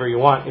do whatever you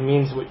want. It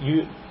means what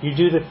you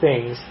do the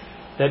things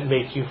that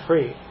make you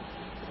free.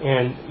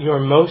 And you are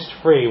most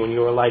free when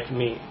you are like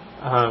me.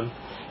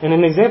 And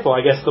an example,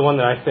 I guess the one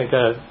that I think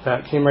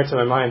that came right to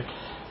my mind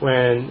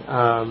when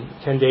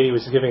Ken Dady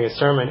was giving a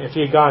sermon, if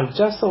he had gone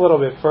just a little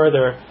bit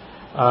further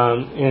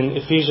in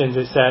Ephesians,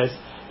 it says,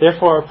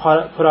 therefore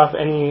put off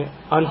any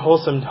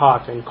unwholesome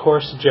talk and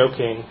coarse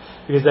joking,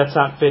 because that's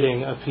not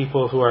fitting of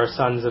people who are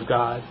sons of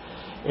God.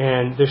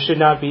 And there should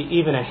not be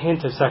even a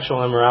hint of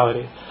sexual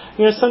immorality.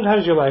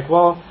 Sometimes you're like,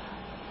 well,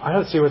 I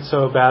don't see what's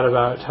so bad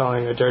about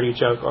telling a dirty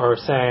joke or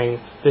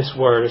saying this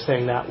word or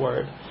saying that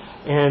word.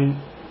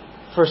 And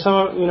for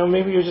some,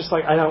 maybe you're just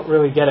like, I don't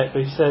really get it.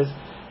 But he says,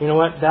 you know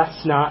what,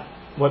 that's not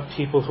what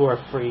people who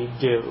are free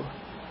do.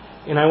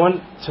 And I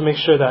want to make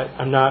sure that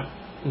I'm not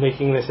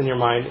making this in your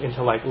mind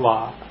into like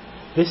law.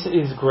 This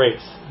is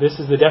grace. This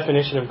is the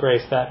definition of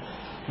grace, that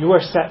you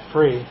are set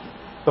free,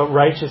 but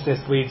righteousness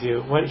leads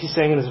you. What he's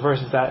saying in this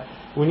verse is that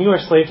when you are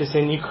slave to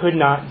sin, you could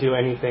not do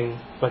anything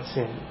but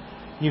sin.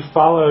 You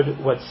followed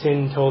what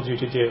sin told you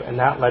to do, and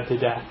that led to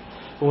death.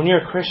 But when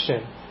you're a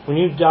Christian, when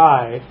you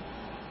die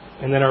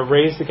and then are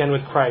raised again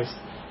with Christ,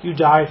 you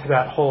die to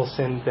that whole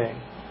sin thing.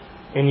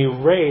 And you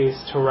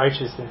raise to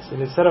righteousness.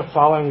 And instead of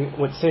following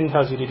what sin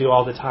tells you to do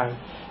all the time,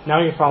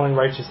 now you're following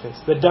righteousness.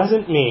 That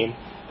doesn't mean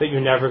that you're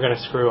never going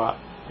to screw up.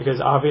 Because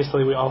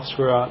obviously we all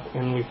screw up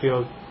and we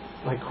feel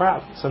like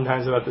crap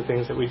sometimes about the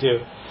things that we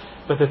do.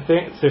 But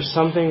there's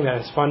something that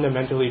has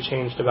fundamentally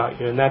changed about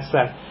you. And that's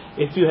that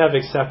if you have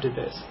accepted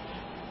this,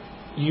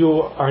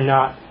 you are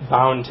not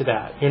bound to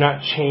that. You're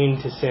not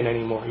chained to sin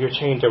anymore. You're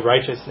chained to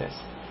righteousness.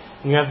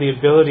 And you have the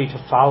ability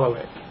to follow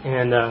it.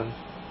 And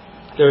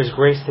there is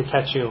grace to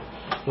catch you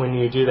when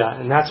you do that.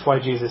 And that's why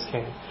Jesus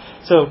came.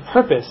 So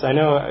purpose, I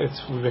know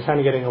we've been kind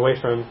of getting away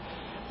from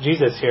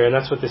Jesus here, and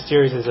that's what this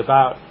series is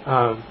about.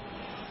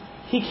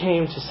 He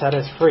came to set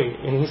us free.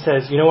 And he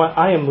says, you know what,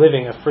 I am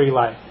living a free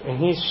life. And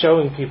he's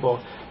showing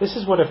people, this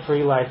is what a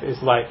free life is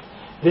like.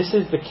 This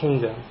is the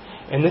kingdom.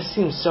 And this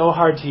seems so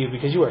hard to you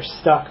because you are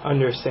stuck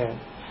under sin.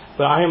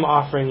 But I am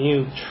offering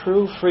you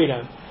true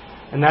freedom.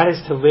 And that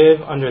is to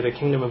live under the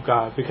kingdom of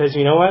God. Because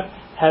you know what?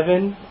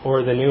 Heaven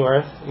or the new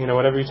earth,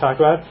 whatever you talk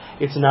about,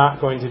 it's not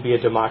going to be a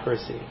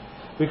democracy.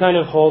 We kind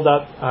of hold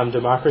up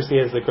democracy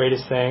as the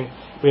greatest thing.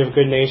 We have a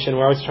good nation.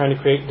 We're always trying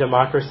to create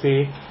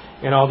democracy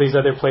in all these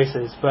other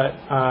places. But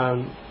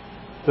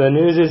the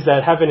news is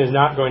that heaven is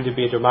not going to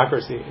be a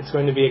democracy. It's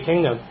going to be a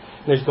kingdom.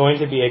 There's going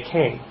to be a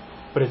king.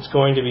 But it's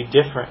going to be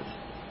different.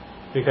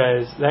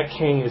 Because that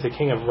king is a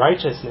king of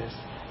righteousness.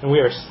 And we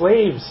are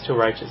slaves to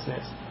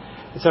righteousness.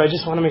 And so I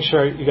just want to make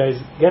sure you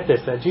guys get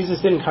this, that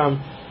Jesus didn't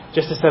come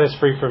just to set us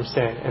free from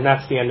sin, and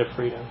that's the end of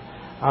freedom.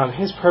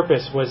 His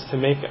purpose was to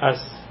make us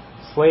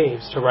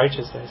slaves to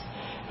righteousness.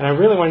 And I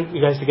really want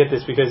you guys to get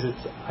this because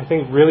it's, I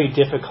think, really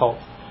difficult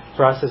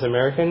for us as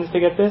Americans to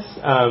get this.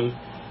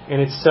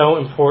 And it's so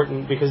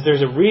important because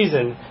there's a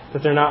reason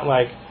that they're not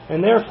like,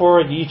 and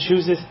therefore he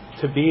chooses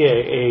to be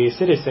a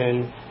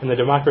citizen in the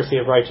democracy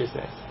of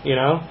righteousness.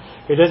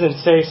 It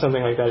doesn't say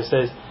something like that. It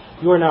says,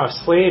 you are now a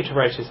slave to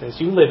righteousness.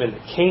 You live in the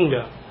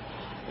kingdom.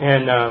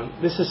 And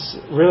this is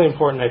really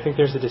important. I think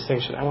there's a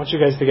distinction. I want you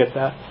guys to get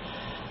that.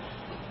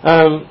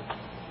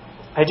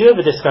 I do have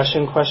a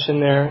discussion question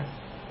there.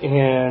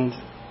 And,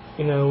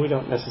 we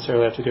don't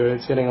necessarily have to do it.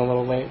 It's getting a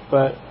little late.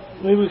 But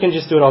maybe we can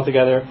just do it all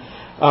together.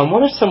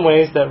 What are some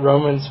ways that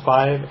Romans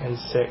 5 and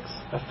 6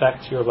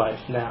 affect your life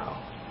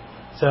now?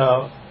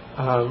 So,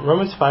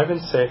 Romans 5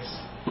 and 6,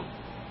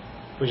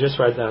 we just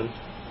read them.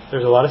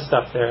 There's a lot of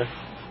stuff there.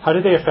 How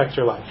do they affect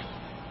your life?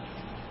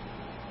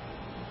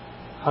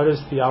 How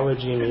does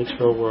theology meet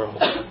your world?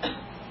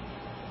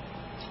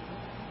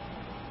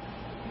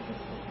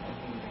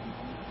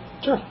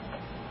 Sure.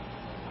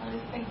 I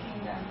was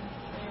thinking when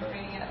you were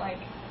reading it,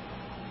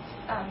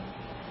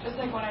 just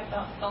like when I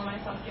felt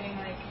myself getting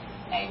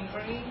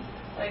angry,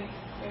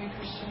 maybe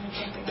Christian did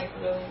something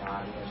really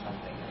naughty or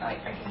something, and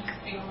I can just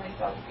feel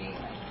myself being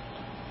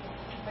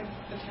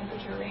the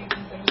temperature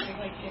raising, so just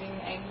getting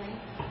angry.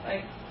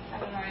 I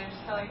don't know, I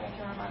just feel like I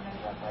can remind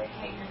myself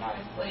hey, you're not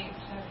a slave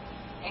to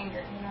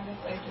anger, you're not a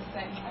slave to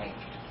sin.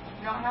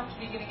 You don't have to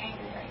be getting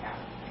angry right now.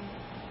 You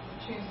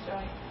choose to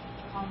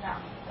calm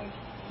down.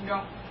 You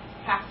don't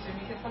have to,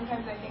 because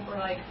sometimes I think we're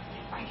I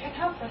can't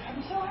help it,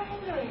 I'm so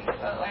angry.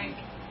 But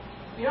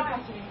you don't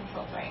have to be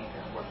controlled by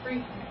anger. We're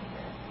free from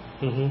anger.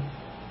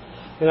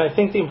 Mm-hmm. And I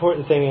think the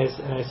important thing is,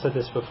 and I said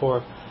this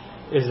before,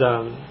 is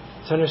to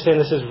understand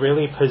this is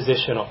really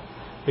positional.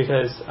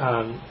 Because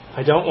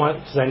I don't want,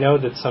 because I know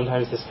that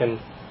sometimes this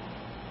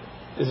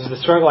is the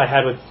struggle I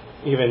had with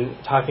even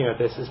talking about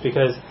this, is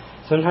because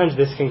sometimes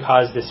this can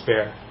cause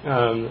despair.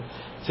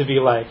 To be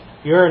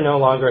you're no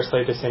longer a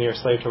slave to sin, you're a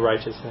slave to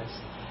righteousness.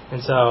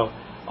 And so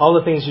all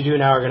the things you do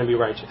now are going to be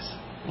righteous.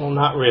 Well,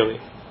 not really.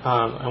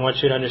 I want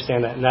you to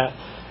understand that. And that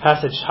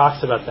passage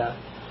talks about that.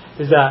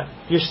 Is that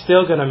you're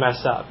still going to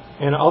mess up.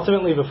 And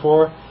ultimately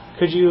before,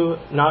 could you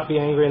not be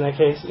angry in that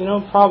case?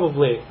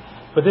 Probably.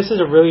 But this is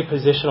a really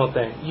positional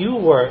thing. You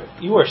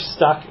were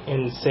stuck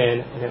in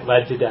sin and it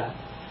led to death.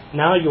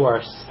 Now you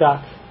are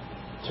stuck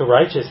to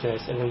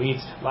righteousness and it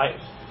leads to life.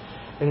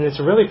 And it's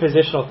a really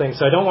positional thing.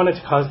 So I don't want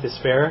it to cause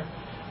despair.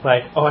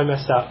 I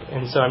messed up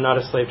and so I'm not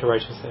a slave to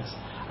righteousness.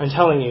 I'm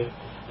telling you,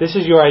 this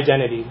is your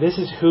identity. This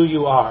is who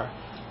you are.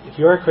 If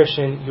you're a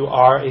Christian, you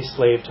are a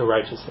slave to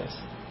righteousness.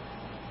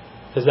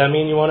 Does that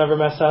mean you won't ever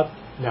mess up?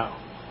 No.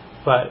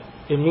 But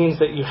it means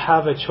that you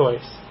have a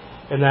choice.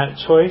 And that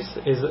choice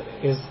is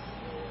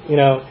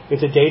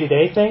it's a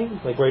day-to-day thing,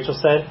 like Rachel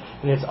said,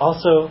 and it's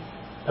also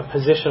a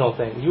positional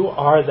thing. You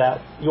are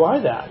that.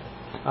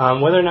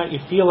 Whether or not you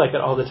feel like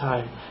it all the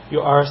time, you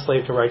are a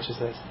slave to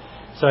righteousness.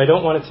 So I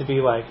don't want it to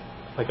be like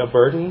a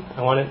burden.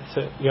 I want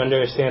you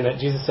understand that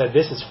Jesus said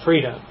this is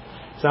freedom.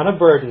 It's not a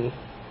burden.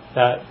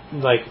 That,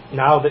 like,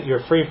 now that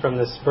you're free from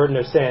this burden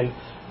of sin,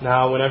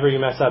 now whenever you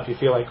mess up, you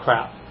feel like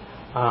crap.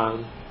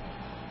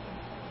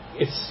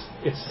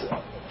 It's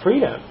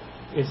freedom.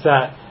 It's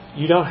that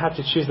you don't have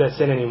to choose that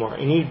sin anymore.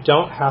 And you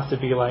don't have to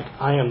be like,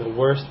 I am the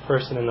worst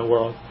person in the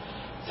world.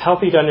 It's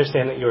healthy to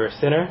understand that you're a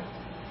sinner,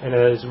 and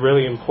it is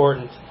really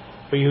important.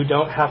 But you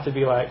don't have to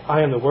be like,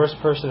 I am the worst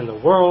person in the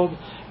world,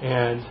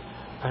 and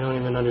I don't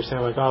even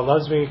understand why God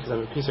loves me because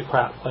I'm a piece of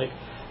crap. Like,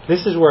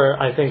 this is where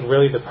I think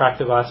really the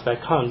practical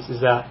aspect comes,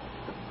 is that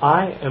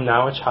I am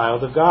now a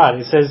child of God.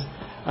 It says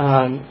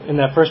in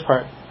that first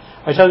part,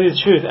 I tell you the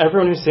truth,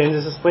 everyone who sins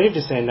is a slave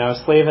to sin. Now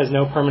a slave has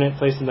no permanent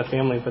place in the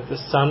family, but the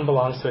son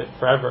belongs to it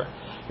forever.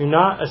 You're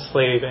not a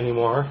slave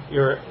anymore.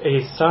 You're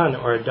a son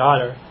or a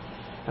daughter.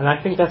 And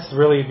I think that's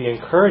really the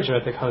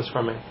encouragement that comes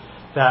from it.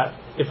 That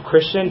if a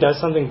Christian does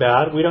something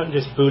bad, we don't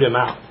just boot him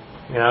out.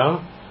 You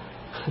know?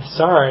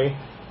 Sorry,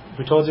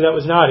 we told you that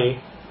was naughty.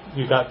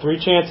 You got 3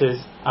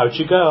 chances. Out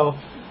you go.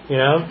 You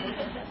know?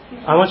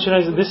 I want you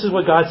to know, this is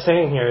what God's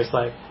saying here. It's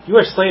like, you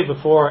were a slave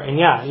before, and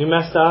yeah, you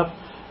messed up.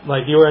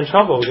 Like, you were in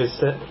trouble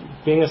because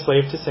being a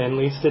slave to sin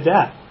leads to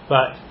death.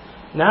 But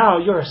now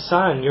you're a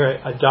son, you're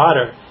a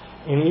daughter.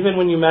 And even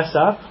when you mess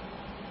up,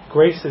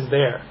 grace is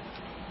there.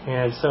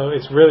 And so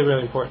it's really,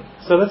 really important.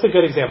 So that's a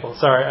good example.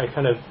 Sorry, I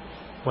kind of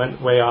went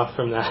way off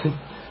from that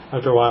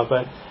after a while.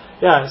 But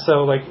yeah,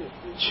 so like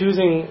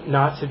choosing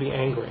not to be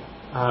angry.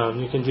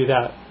 You can do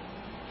that.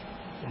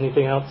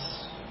 Anything else?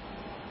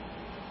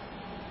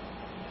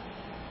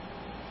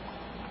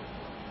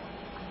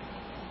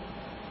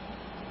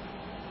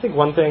 I think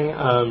one thing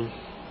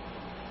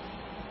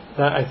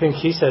that I think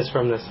he says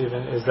from this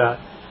even is that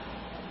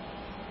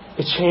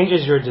it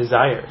changes your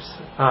desires.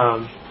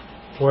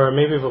 Where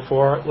maybe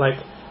before, like,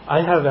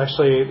 I have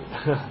actually,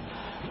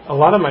 a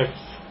lot of my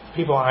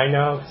people I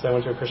know, because I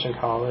went to a Christian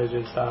college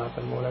and stuff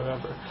and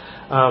whatever,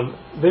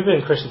 they've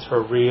been Christians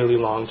for a really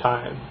long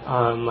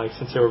time, like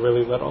since they were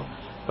really little.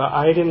 But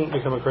I didn't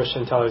become a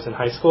Christian until I was in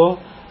high school,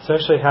 so I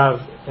actually have,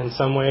 in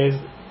some ways,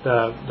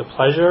 the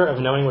pleasure of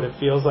knowing what it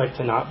feels like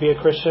to not be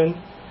a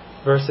Christian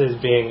versus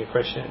being a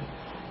Christian.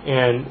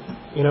 And,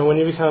 you know, when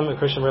you become a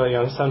Christian really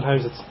young,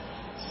 sometimes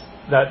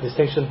that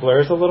distinction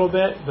blurs a little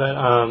bit, but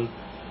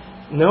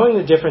knowing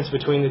the difference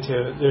between the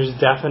two, there's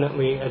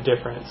definitely a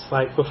difference.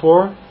 Like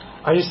before,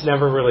 I just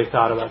never really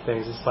thought about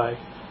things. It's like,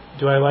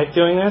 do I like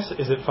doing this?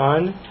 Is it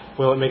fun?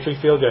 Will it make me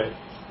feel good?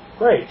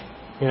 Great,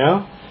 you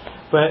know?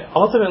 But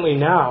ultimately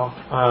now,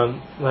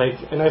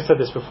 and I've said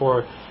this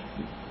before,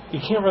 you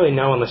can't really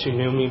know unless you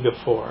knew me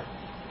before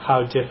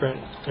how different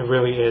it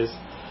really is.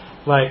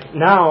 Like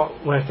now,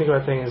 when I think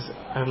about things,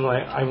 I'm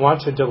like, I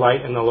want to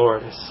delight in the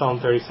Lord, as Psalm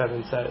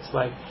 37 says.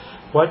 Like,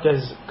 what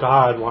does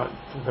God want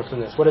from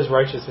this? What does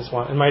righteousness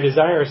want? And my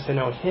desire is to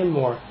know Him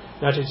more,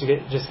 not to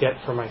just get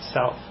for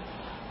myself.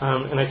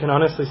 And I can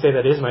honestly say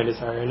that is my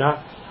desire.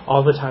 Not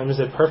all the time is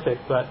it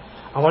perfect, but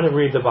I want to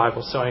read the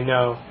Bible so I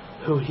know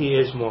who He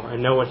is more,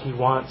 and know what He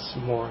wants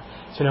more,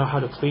 to know how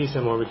to please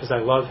Him more because I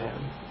love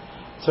Him.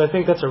 So I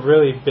think that's a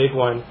really big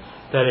one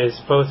that is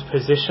both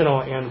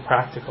positional and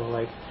practical.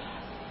 Like,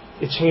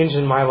 it changed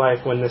in my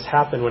life when this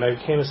happened, when I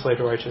became a slave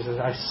to righteousness.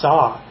 I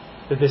saw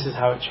that this is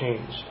how it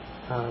changed.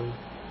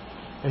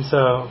 And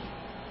so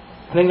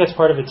I think that's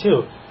part of it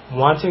too.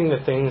 Wanting the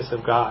things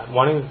of God.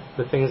 Wanting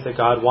the things that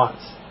God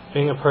wants.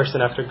 Being a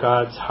person after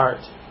God's heart,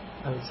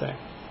 I would say.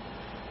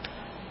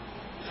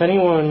 If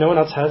no one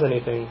else has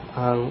anything,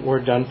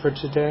 we're done for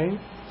today.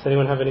 Does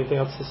anyone have anything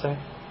else to say?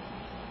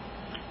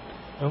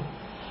 No?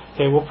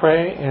 Okay, we'll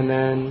pray, and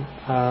then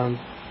I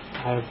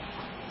have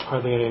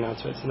hardly any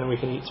announcements, and then we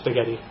can eat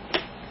spaghetti.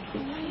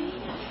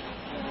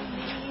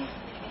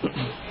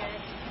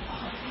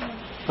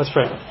 Let's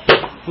pray.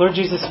 Lord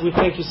Jesus, we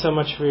thank you so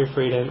much for your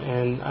freedom,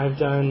 and I've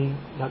done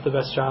not the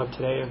best job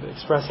today of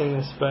expressing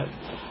this, but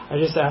I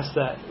just ask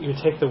that you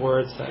take the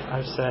words that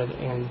I've said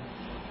and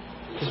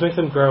just make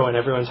them grow in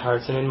everyone's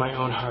hearts and in my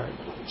own heart.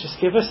 Just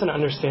give us an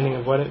understanding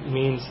of what it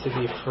means to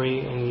be free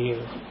in you,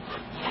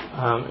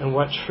 and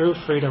what true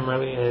freedom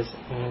really is,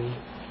 and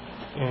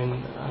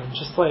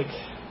just like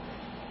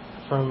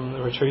from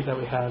the retreat that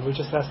we had, we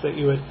just ask that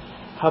you would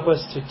help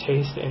us to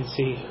taste and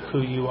see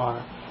who you are,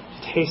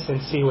 to taste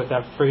and see what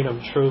that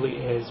freedom truly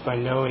is by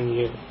knowing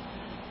you.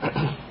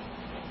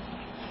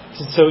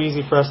 It's so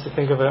easy for us to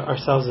think of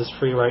ourselves as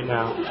free right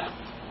now,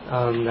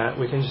 that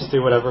we can just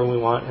do whatever we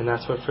want, and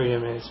that's what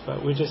freedom is.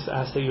 But we just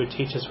ask that you would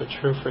teach us what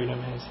true freedom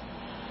is.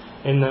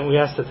 And that we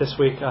ask that this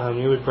week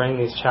you would bring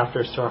these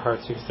chapters to our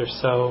hearts, because they're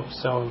so,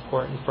 so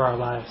important for our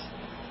lives,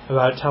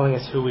 about telling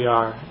us who we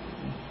are,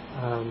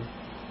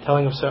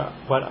 telling us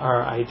what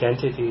our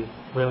identity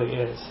really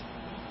is.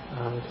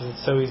 Because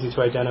it's so easy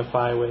to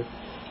identify with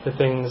the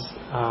things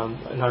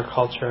in our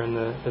culture and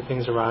the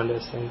things around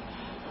us and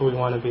who we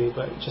want to be.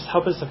 But just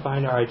help us to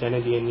find our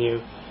identity in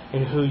you,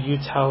 in who you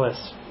tell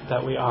us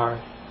that we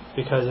are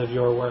because of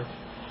your work.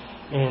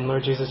 And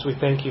Lord Jesus, we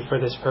thank you for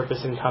this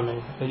purpose in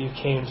coming, that you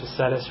came to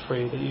set us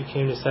free, that you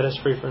came to set us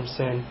free from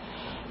sin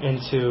and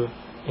to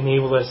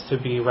enable us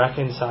to be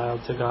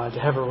reconciled to God, to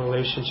have a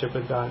relationship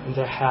with God, and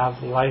to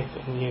have life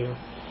in you.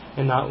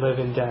 and not live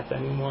in death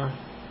anymore.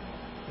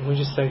 And we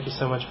just thank you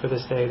so much for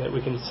this day that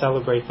we can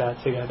celebrate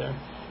that together.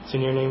 It's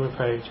in your name we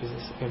pray,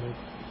 Jesus. Amen.